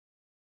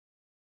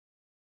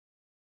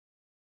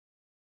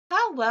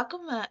Hi,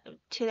 welcome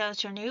to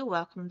those who are new.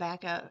 Welcome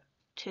back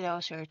to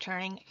those who are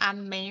returning.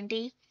 I'm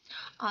Mandy.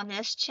 On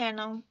this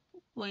channel,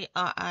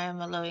 I am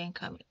a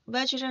low-income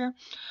budgeter.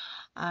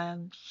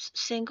 I'm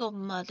single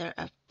mother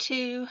of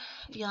two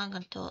young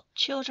adult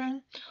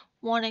children,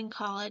 one in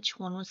college,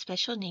 one with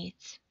special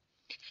needs.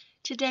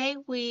 Today,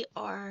 we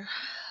are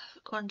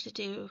going to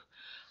do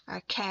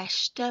our cash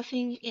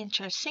stuffing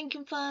into our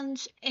sinking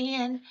funds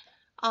and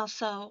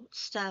also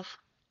stuff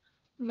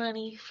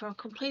money from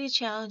completed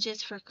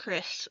challenges for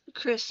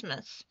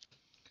Christmas.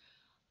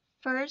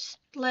 First,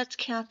 let's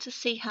count to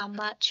see how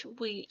much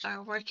we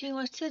are working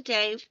with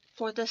today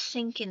for the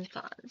sinking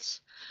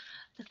funds.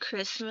 The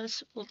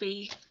Christmas will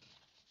be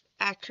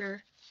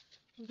after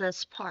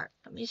this part.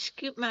 Let me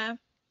scoot my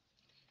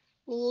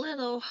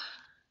little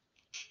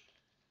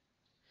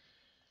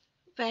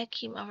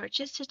vacuum over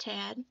just a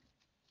tad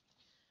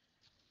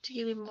to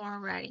give you more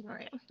writing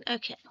room.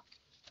 Okay.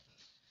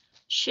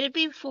 Should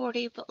be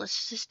 40, but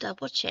let's just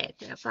double check.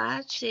 There are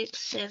 5, 6,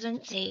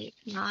 7, 8,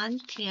 9,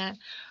 10,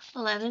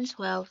 11,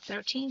 12,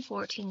 13,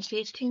 14,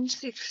 15,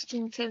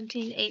 16,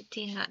 17,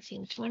 18,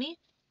 19, 20.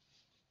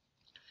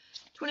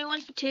 21,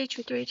 22,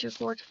 23,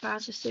 24,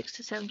 25, 26,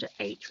 27,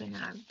 28,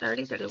 29,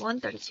 30, 31,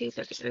 32,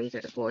 33,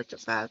 34,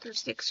 35,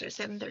 36,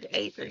 37,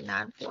 38,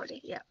 39,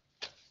 40. Yep.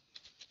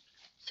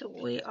 So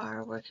we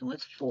are working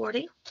with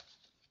 40.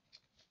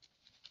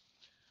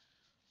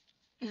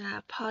 And I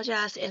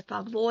apologize if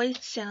my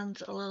voice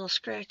sounds a little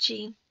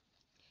scratchy.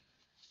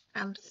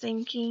 I'm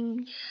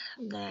thinking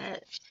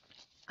that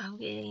I'm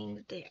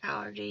getting the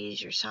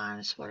allergies or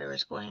sinus,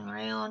 whatever's going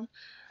around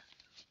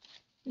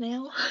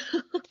now.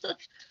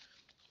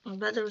 My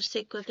brother was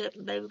sick with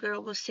it, baby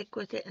girl was sick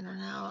with it, and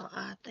now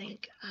I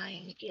think I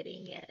am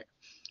getting it.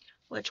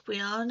 Which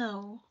we all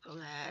know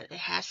that it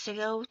has to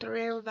go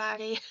through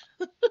everybody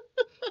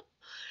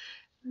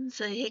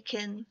so it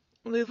can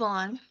move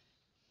on.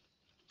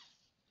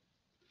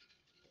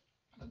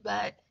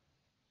 But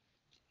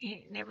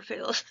it never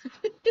fails.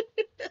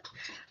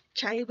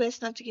 Try your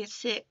best not to get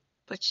sick,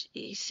 but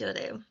you still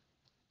do.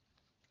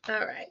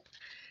 Alright,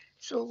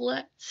 so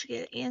let's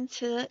get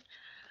into it.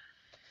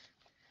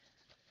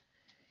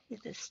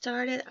 Get this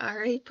started. I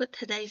already put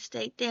today's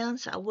date down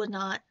so I would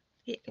not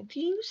get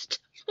confused.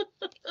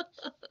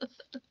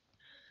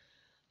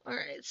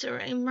 Alright, so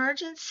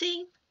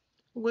emergency,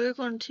 we're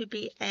going to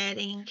be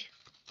adding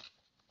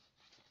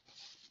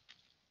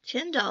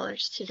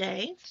 $10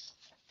 today.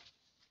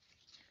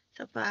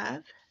 So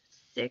 5,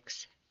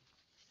 6,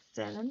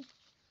 7,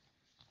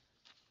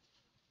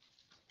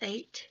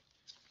 8,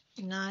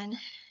 9,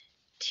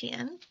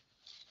 10.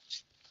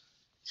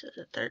 So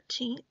the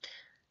 13th.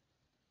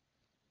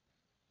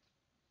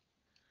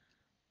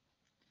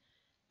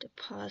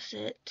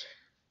 Deposit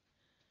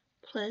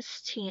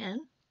plus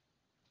 10.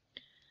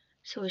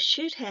 So we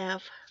should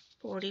have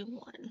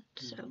 41.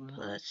 So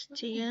plus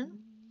 10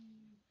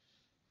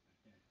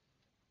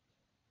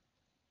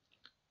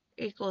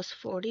 equals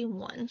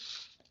 41.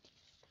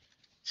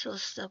 So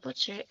let's double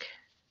check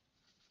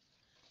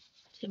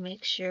to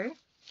make sure.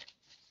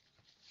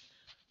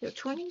 They're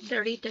 20,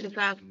 30,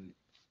 35,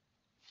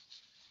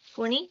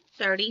 20,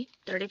 30,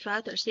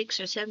 35, 36,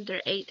 37,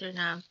 38,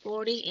 39,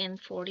 40,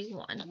 and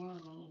 41.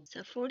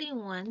 So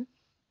 41.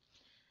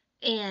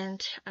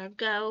 And our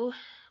goal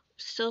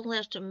still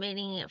left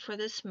remaining for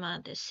this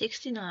month is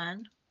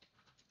 69.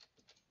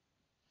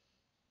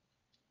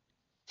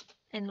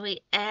 And we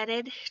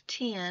added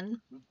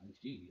 10.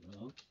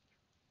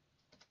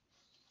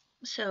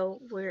 So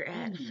we're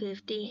at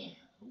 59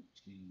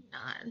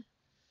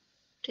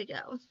 to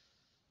go.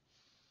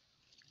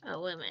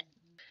 Oh, wait a minute.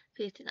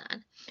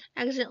 59.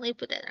 I accidentally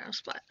put that in our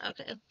spot.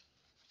 Okay.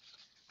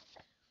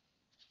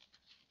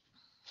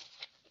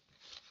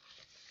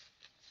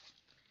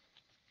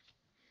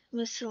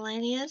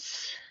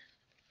 Miscellaneous.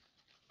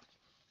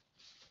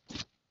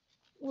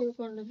 We're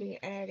going to be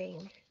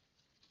adding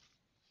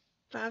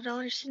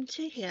 $5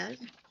 into head.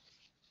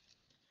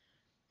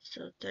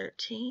 So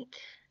 13th.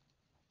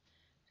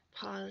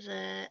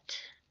 Deposit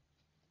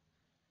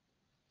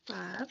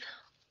 5.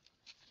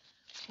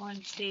 1,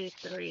 2,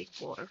 3,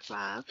 4,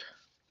 5.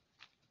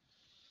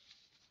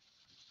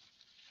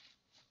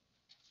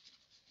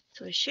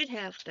 So we should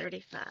have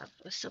 35.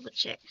 Let's double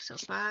check. So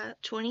 5,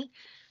 20,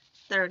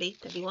 30,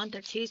 31,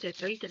 32,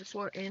 33,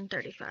 34, and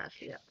 35.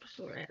 Yep,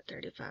 so we're at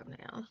 35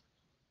 now.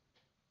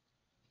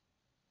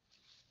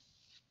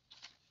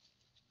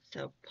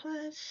 So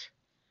plus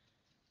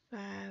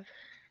 5,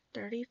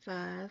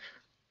 35.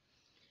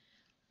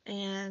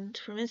 And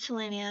for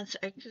miscellaneous,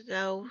 I could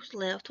go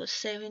left with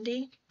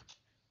 70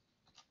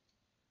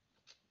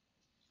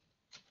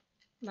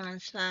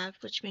 minus 5,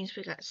 which means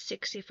we got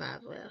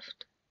 65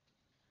 left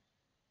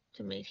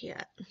to meet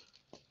here.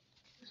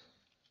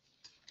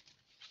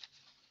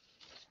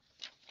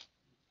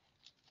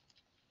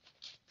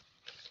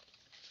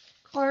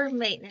 Car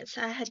maintenance.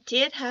 I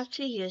did have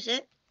to use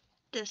it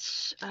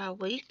this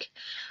week.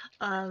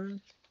 I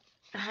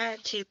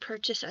had to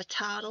purchase a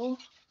title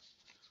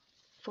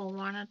for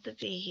one of the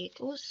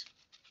vehicles.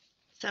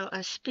 So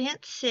I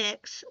spent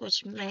 6,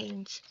 which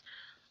means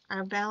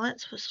our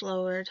balance was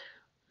lowered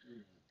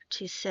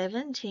to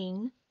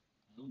 17.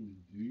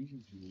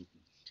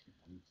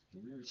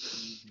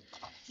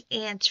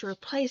 And to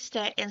replace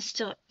that and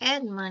still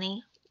add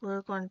money,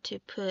 we're going to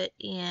put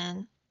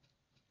in,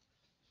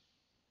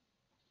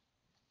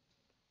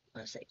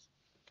 let's see,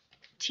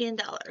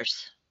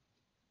 $10.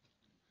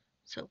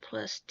 So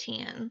plus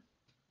 10,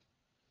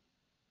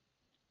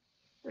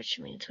 which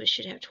means we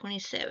should have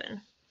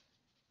 27.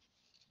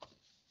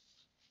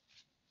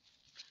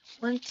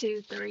 1,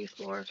 2, 3,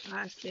 4,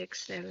 5,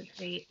 6, 7,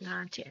 8,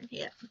 9, 10.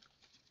 Yeah.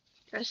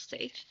 Let's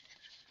see.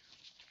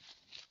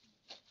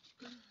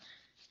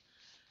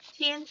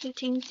 10,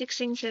 15,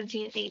 16,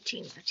 17,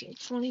 18, 19,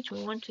 20,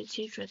 21,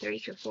 22, 23,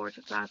 24,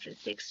 25,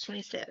 26,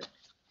 27.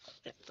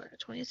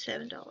 That's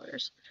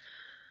 $27.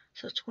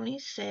 So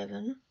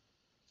 27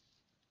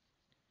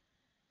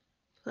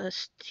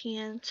 plus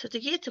 10. So to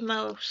get the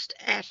most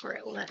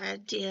accurate, what I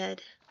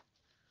did,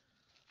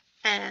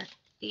 I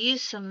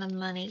used some of the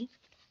money.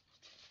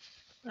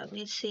 Let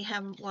me see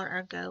what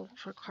our goal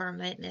for car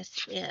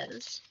maintenance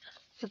is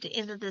for the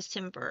end of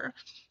December.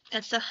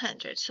 It's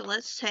 100. So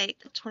let's take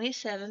the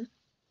 27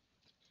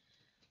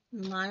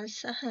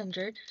 minus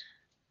 100.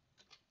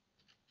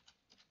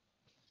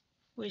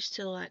 We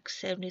still like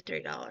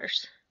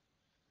 $73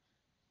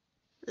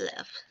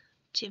 left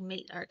to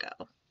meet our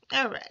goal.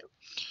 Alright.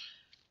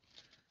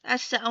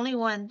 That's the only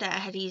one that I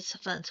had used the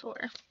funds for.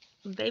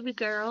 Baby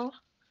girl,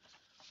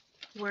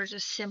 we're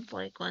just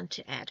simply going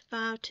to add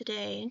 5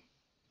 today.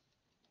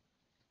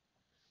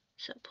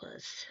 So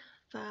plus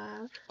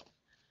 5.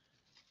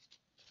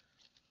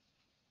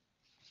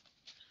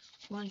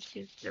 1,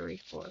 2, 3,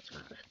 4, 5.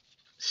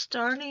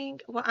 Starting,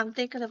 what I'm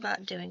thinking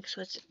about doing,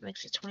 so it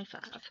makes it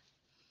 25,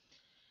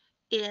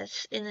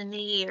 is in the new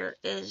year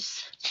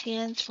is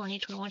 10, 20,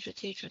 21,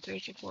 22, 23,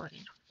 24,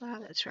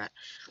 25, that's right,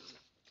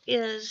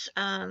 is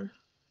have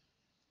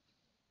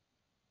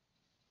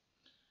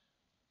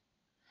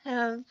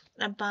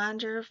a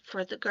binder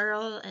for the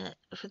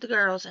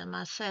girls and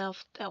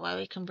myself. That way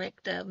we can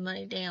break the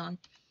money down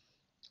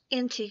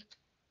into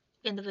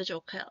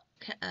individual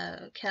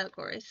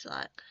categories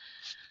like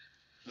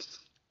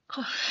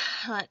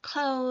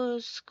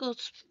clothes, school,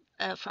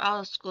 for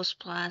all school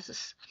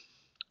supplies,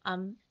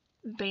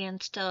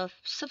 band stuff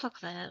like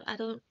that. I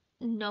don't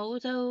know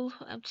though.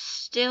 I'm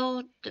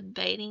still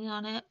debating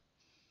on it.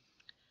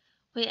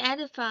 We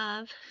added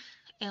 5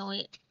 and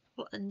we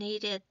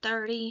needed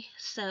 30,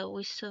 so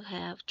we still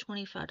have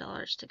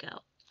 $25 to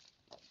go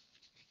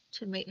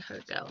to meet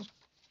her goal.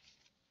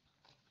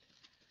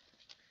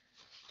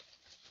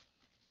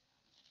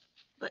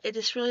 But it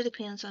just really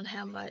depends on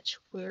how much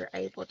we're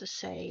able to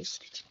save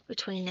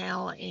between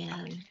now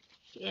and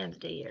the end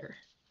of the year.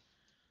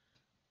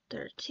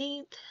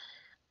 13th,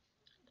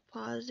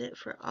 deposit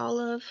for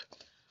Olive.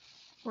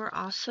 We're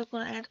also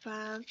going to add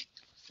 5.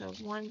 So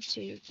 1,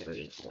 2,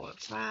 3, 4,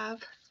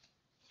 5.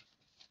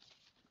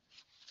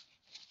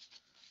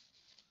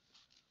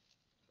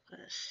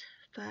 Plus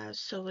 5.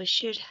 So we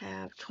should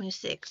have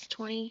 26.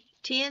 20,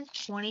 10,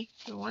 20,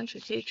 21,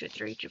 22,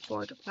 23,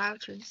 24, 25,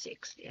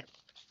 26. Yep.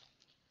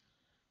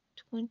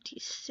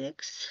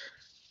 26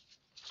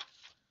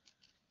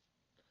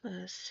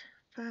 plus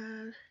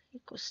 5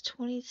 equals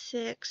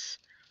 26.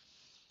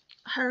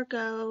 Her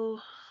goal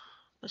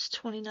was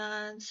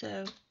 29,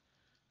 so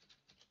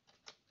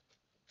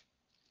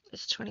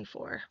it's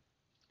 24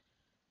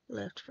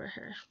 left for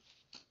her.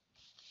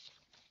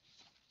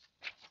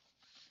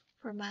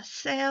 For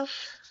myself,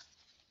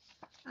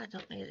 I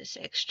don't need this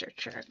extra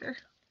trigger.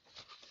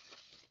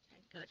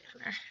 Go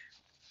down there.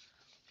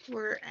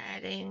 We're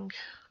adding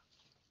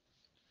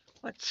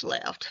what's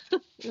left.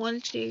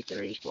 1, 2,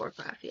 3, 4,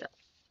 5. Yep,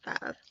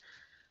 5.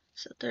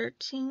 So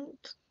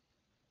 13th,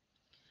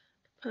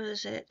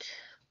 deposit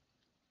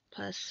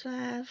plus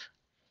 5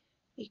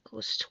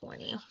 equals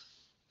 20.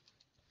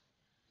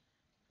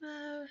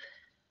 5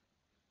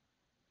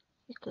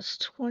 equals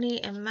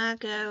 20, and my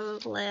goal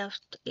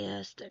left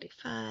is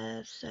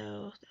 35,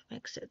 so that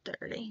makes it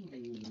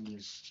 30.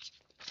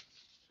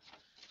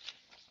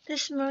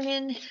 This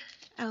morning,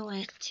 I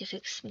went to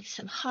fix me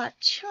some hot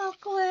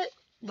chocolate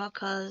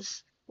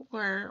because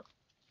where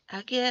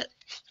I get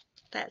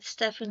that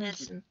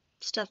stuffiness and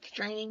stuff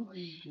draining,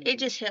 it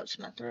just helps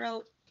my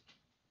throat.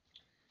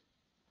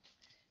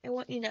 And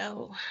what,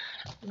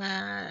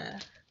 my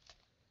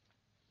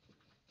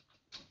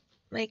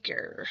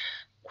maker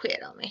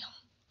quit on me.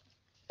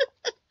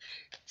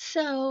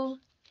 So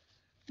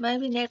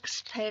maybe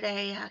next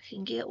payday I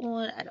can get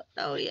one. I don't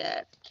know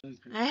yet.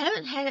 I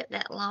haven't had it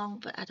that long,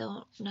 but I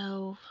don't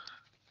know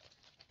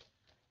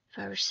if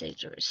I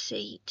received a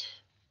receipt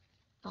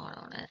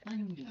on it.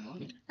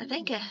 I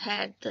think I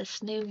had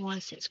this new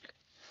one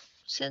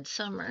since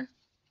summer.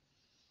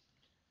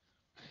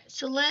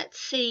 So let's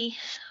see.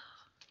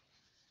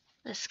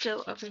 Let's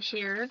go over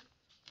here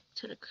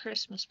to the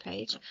Christmas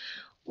page.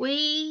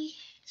 We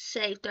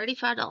saved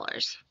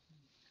 $35.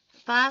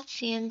 5,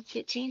 10,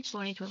 15,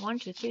 20, 21,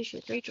 22,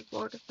 23,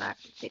 24,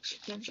 25, 26,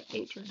 27,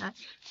 28, 29,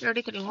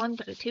 30, 31,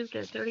 32,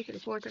 33,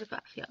 34, 35.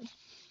 Yeah.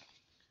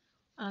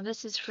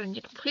 This is from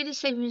the completed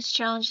savings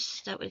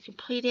challenges that we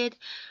completed.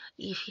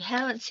 If you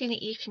haven't seen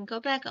it, you can go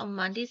back on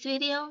Monday's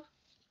video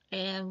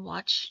and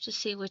watch to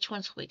see which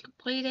ones we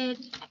completed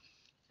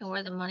and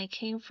where the money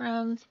came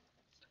from.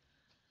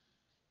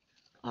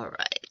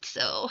 Alright,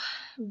 so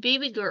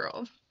baby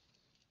girl.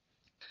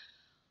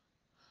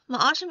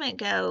 My ultimate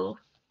goal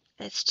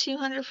is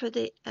 200 for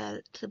the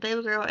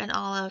baby girl and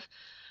Olive,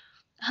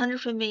 100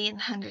 for me and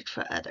 100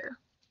 for other.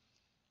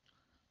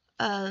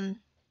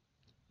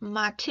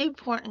 My 2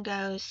 important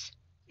goals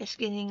is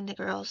getting the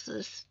girls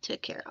this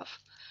took care of,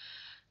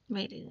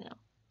 meeting them.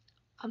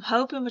 I'm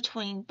hoping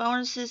between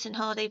bonuses and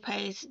holiday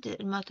pays that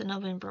the month of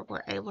November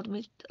we're able to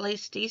meet at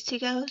least these 2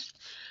 goals,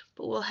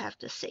 but we'll have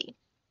to see.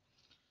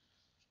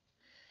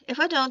 If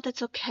I don't,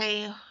 that's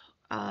okay.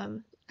 I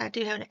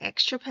do have an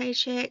extra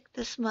paycheck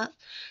this month,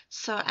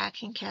 so I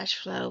can cash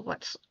flow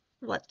what's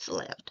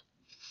left.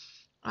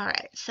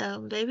 Alright, so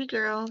baby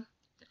girl,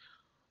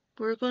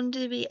 we're going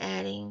to be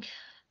adding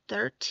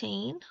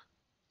 13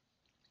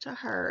 to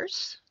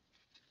hers.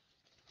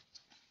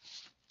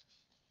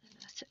 And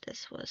I said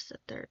this was the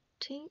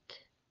 13th.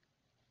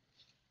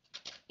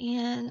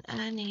 And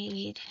I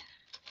need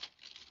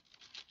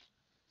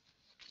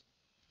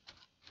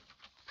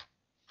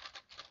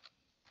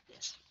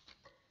this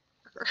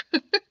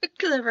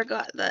because I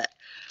forgot that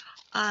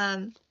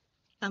I'm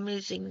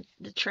using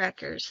the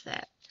trackers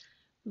that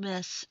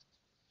Miss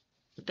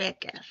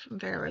Becca from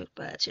Very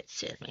Budget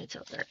sent me.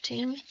 So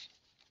 13.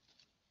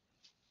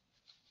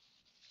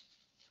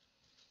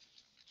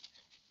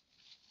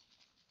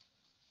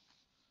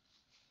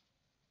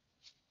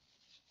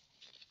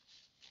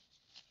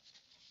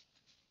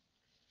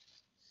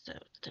 So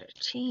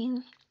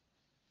 13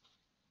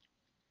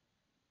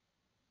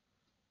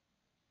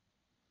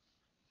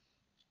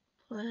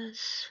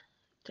 plus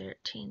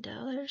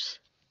 $13.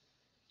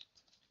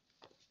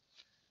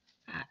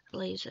 That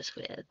leaves us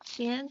with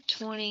 10,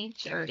 20,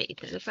 30,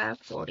 35,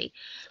 40,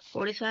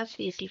 45,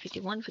 50,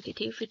 51,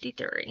 52,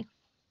 53.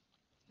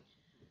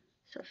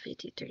 So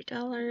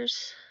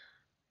 $53.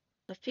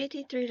 So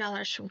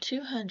 $53 from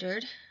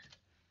 200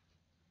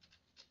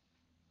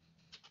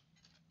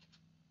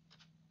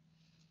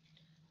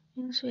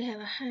 means we have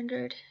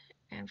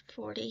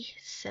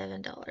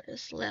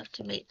 $147 left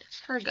to meet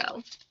her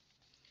goal.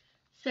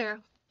 So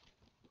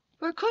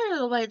we're a quarter of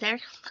the way there.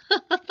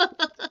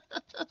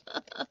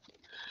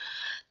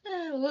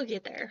 We'll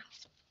get there.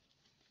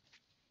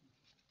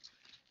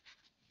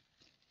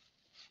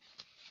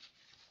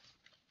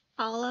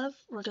 Olive,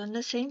 we're doing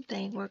the same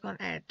thing. We're going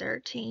to add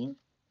 13.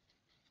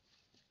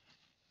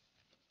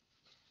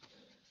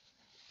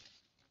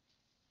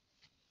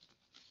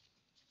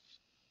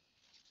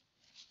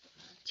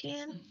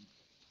 10,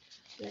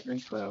 11,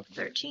 12,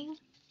 13.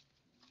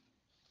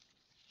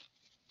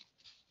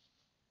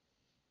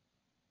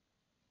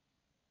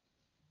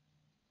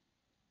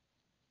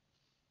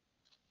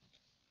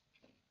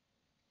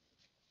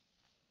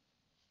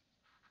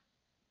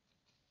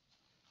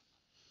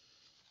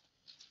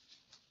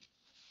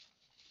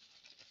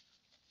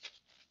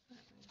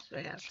 So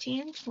we have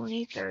 10,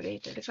 20, 30,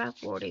 35,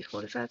 40,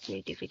 45,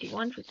 50,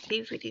 51,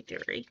 52,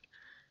 53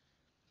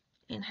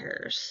 in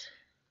hers.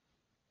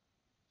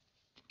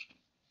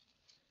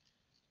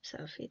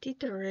 So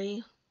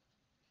 53.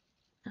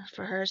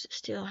 For hers, it's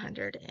still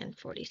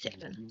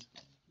 147.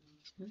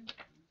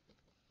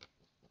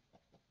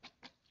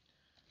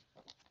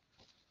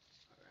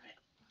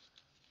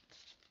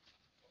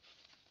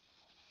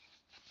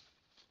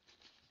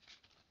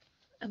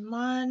 And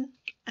mine,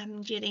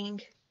 I'm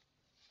getting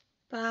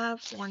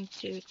 5, 1,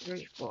 2,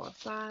 3, 4,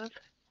 5.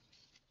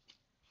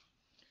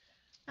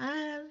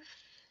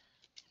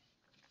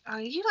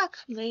 Are you like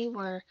me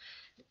where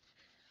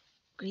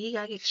you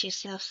gotta get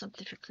yourself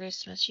something for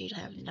Christmas, you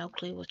have no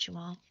clue what you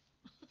want?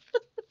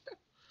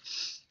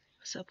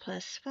 So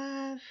plus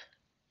 5.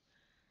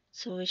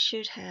 So we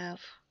should have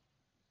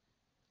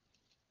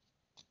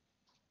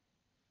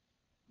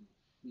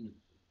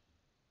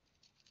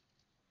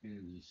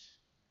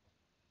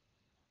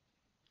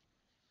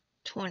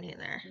 20 in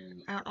there.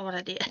 I don't know what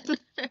I did.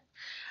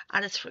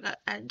 I just forgot.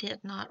 I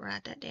did not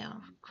write that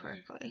down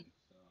correctly.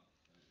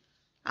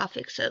 I'll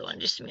fix that one in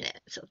just a minute.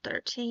 So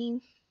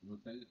 13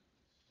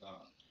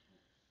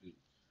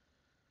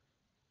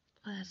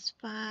 plus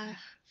 5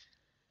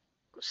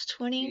 equals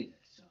 20.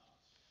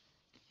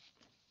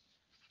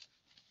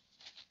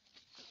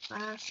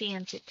 5,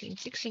 10, 15,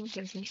 16,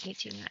 17,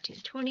 18, 19,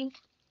 20.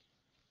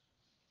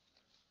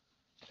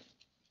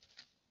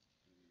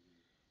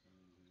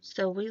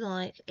 So we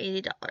like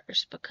 $80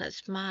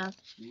 because my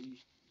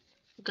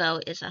goal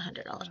is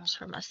 $100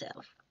 for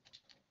myself.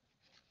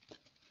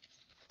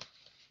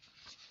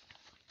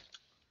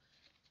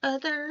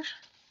 Other,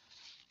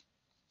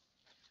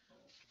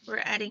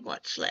 we're adding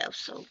what's left.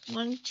 So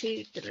 1,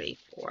 2, 3,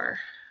 4.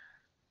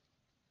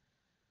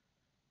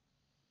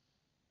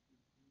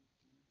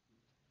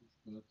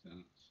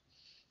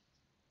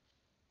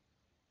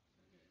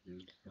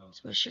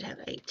 So we should have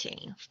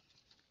 18.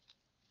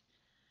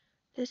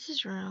 This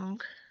is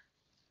wrong.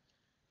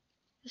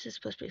 This is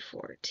supposed to be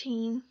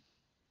 14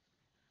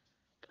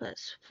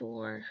 plus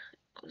 4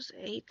 equals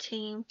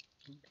 18.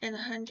 And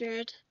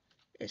 100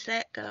 is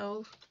that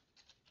go.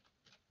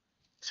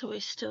 So we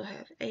still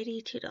have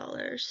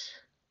 $82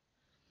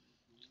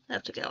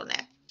 left to go on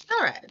that.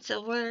 Alright,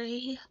 so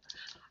we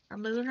are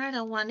moving right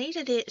on. What I need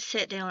to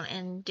sit down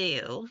and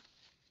do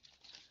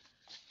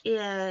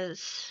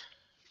is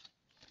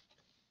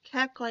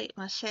calculate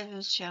my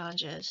savings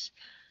challenges.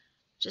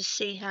 Just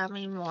see how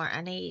many more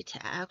I need to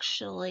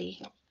actually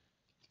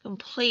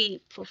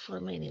complete before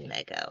meeting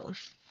that goal.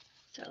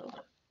 So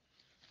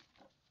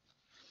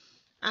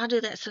I'll do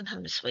that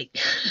sometime this week.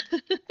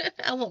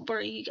 I won't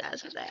bore you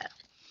guys with that.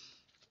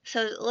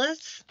 So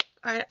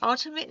our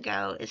ultimate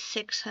goal is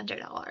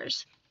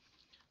 $600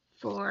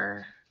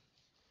 for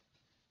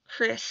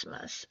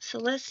Christmas. So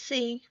let's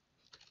see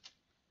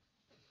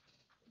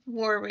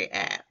where we're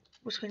at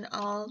between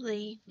all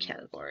the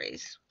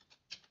categories.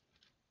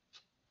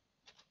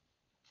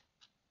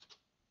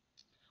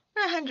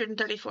 We're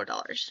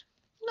 $134.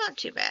 Not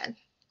too bad.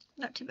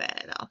 Not too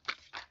bad at all.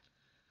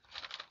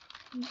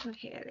 Let's go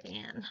ahead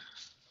and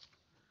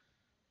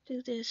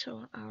do this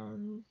so I'll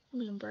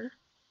remember.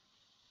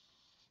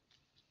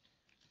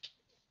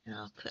 And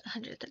I'll put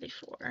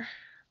 134.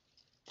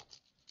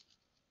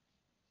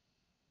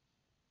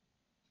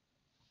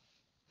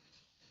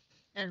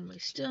 And we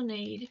still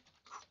need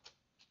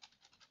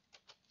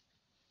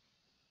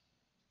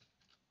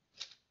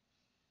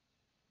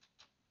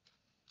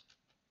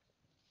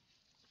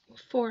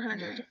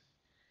 $456.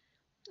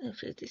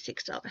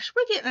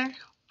 We're getting there.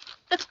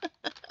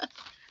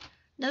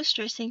 No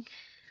stressing.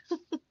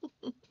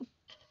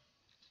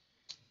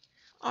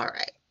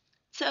 Alright.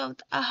 So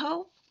I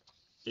hope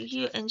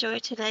you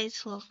enjoyed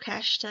today's little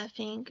cash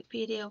stuffing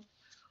video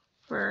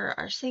for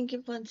our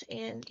sinking funds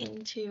and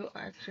into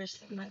our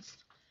Christmas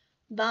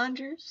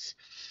bonders.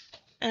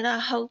 And I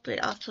hope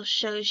it also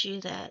shows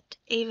you that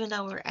even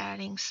though we're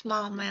adding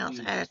small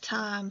amounts at a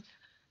time,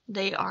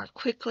 they are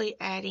quickly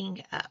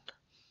adding up.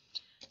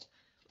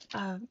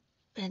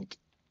 And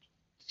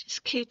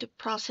just keep the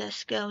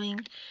process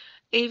going.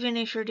 Even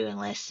if you're doing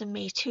less than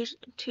me, $2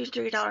 to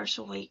 $3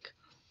 a week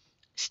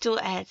still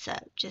adds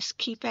up. Just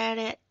keep at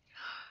it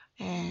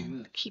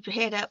and keep your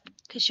head up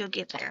because you'll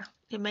get there.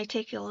 It may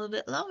take you a little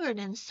bit longer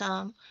than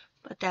some,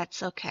 but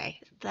that's okay.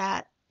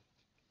 That's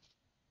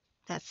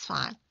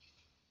fine.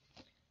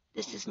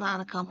 This is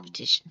not a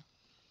competition.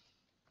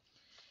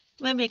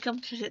 It may be a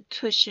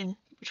competition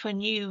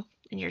between you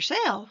and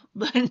yourself,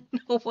 but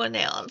no one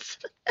else.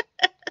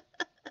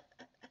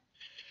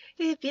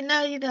 If you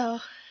know, you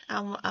know.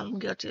 I'm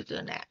guilty of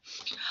doing that.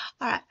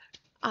 All right.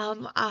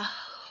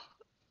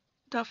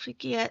 Don't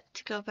forget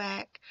to go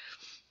back.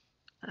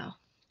 Oh,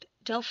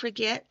 don't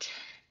forget,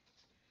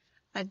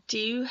 I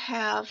do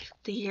have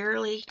the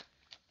yearly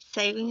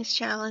savings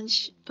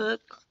challenge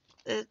book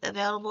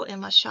available in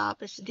my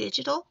shop. It's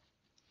digital.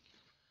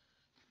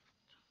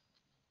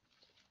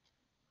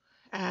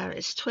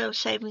 It's 12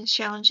 savings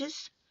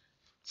challenges,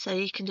 so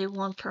you can do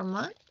one per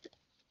month.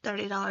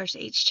 $30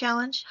 each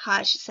challenge.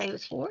 Highest you save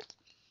is 4.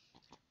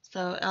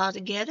 So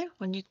altogether,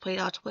 when you complete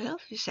all 12,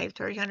 you save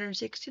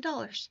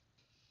 $360.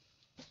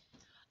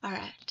 All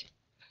right.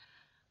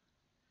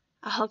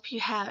 I hope you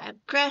have a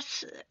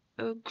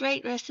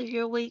great rest of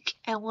your week,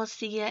 and we'll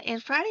see you in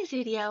Friday's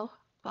video.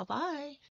 Bye-bye.